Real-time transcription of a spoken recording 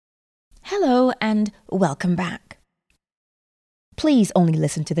Hello and welcome back. Please only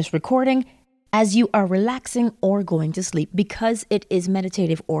listen to this recording as you are relaxing or going to sleep because it is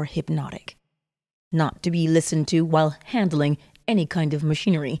meditative or hypnotic, not to be listened to while handling any kind of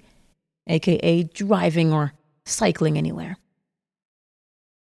machinery, aka driving or cycling anywhere.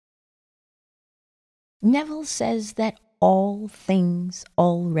 Neville says that all things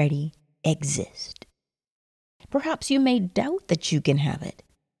already exist. Perhaps you may doubt that you can have it.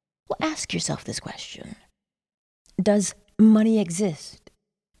 Well, ask yourself this question. Does money exist?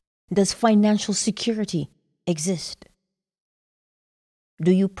 Does financial security exist?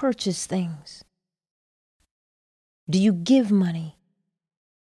 Do you purchase things? Do you give money?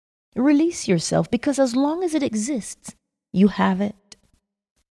 Release yourself, because as long as it exists, you have it.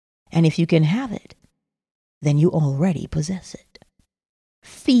 And if you can have it, then you already possess it.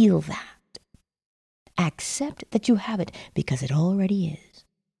 Feel that. Accept that you have it because it already is.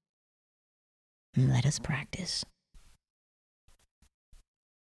 Let us practice.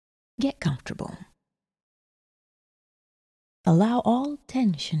 Get comfortable. Allow all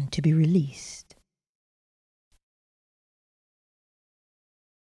tension to be released.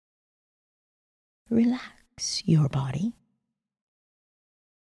 Relax your body.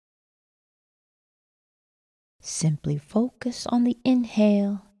 Simply focus on the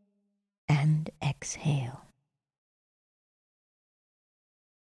inhale and exhale.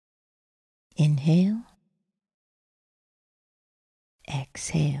 Inhale,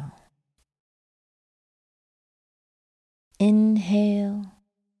 exhale. Inhale,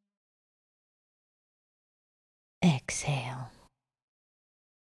 exhale.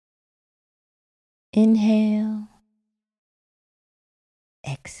 Inhale,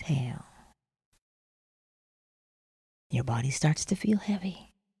 exhale. Your body starts to feel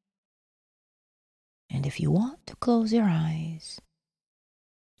heavy. And if you want to close your eyes,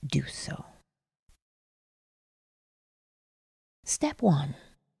 do so. Step 1.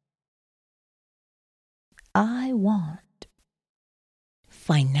 I want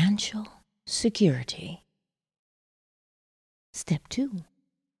financial security. Step 2.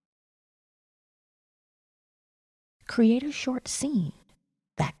 Create a short scene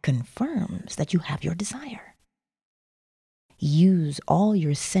that confirms that you have your desire. Use all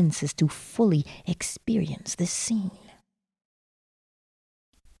your senses to fully experience this scene.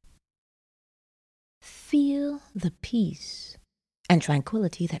 Feel the peace and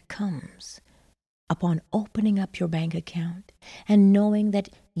tranquility that comes upon opening up your bank account and knowing that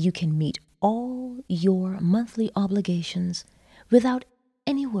you can meet all your monthly obligations without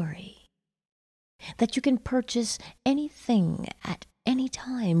any worry. That you can purchase anything at any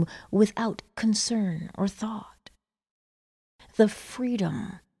time without concern or thought. The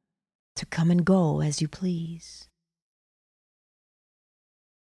freedom to come and go as you please.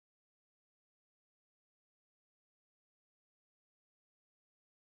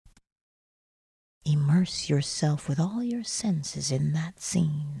 Immerse yourself with all your senses in that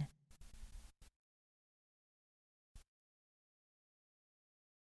scene.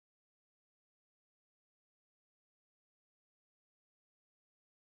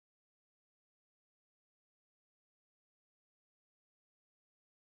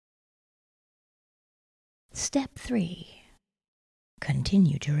 Step 3.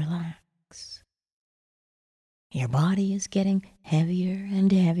 Continue to relax. Your body is getting heavier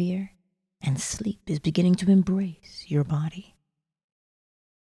and heavier, and sleep is beginning to embrace your body.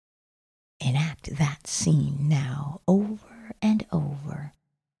 Enact that scene now over and over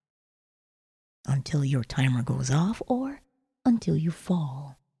until your timer goes off or until you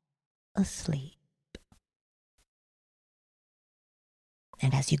fall asleep.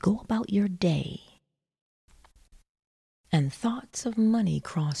 And as you go about your day and thoughts of money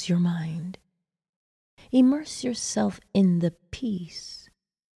cross your mind, immerse yourself in the peace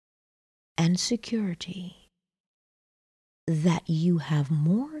and security that you have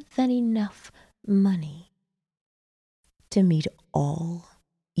more than enough money to meet all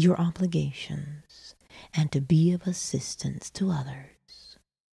your obligations and to be of assistance to others.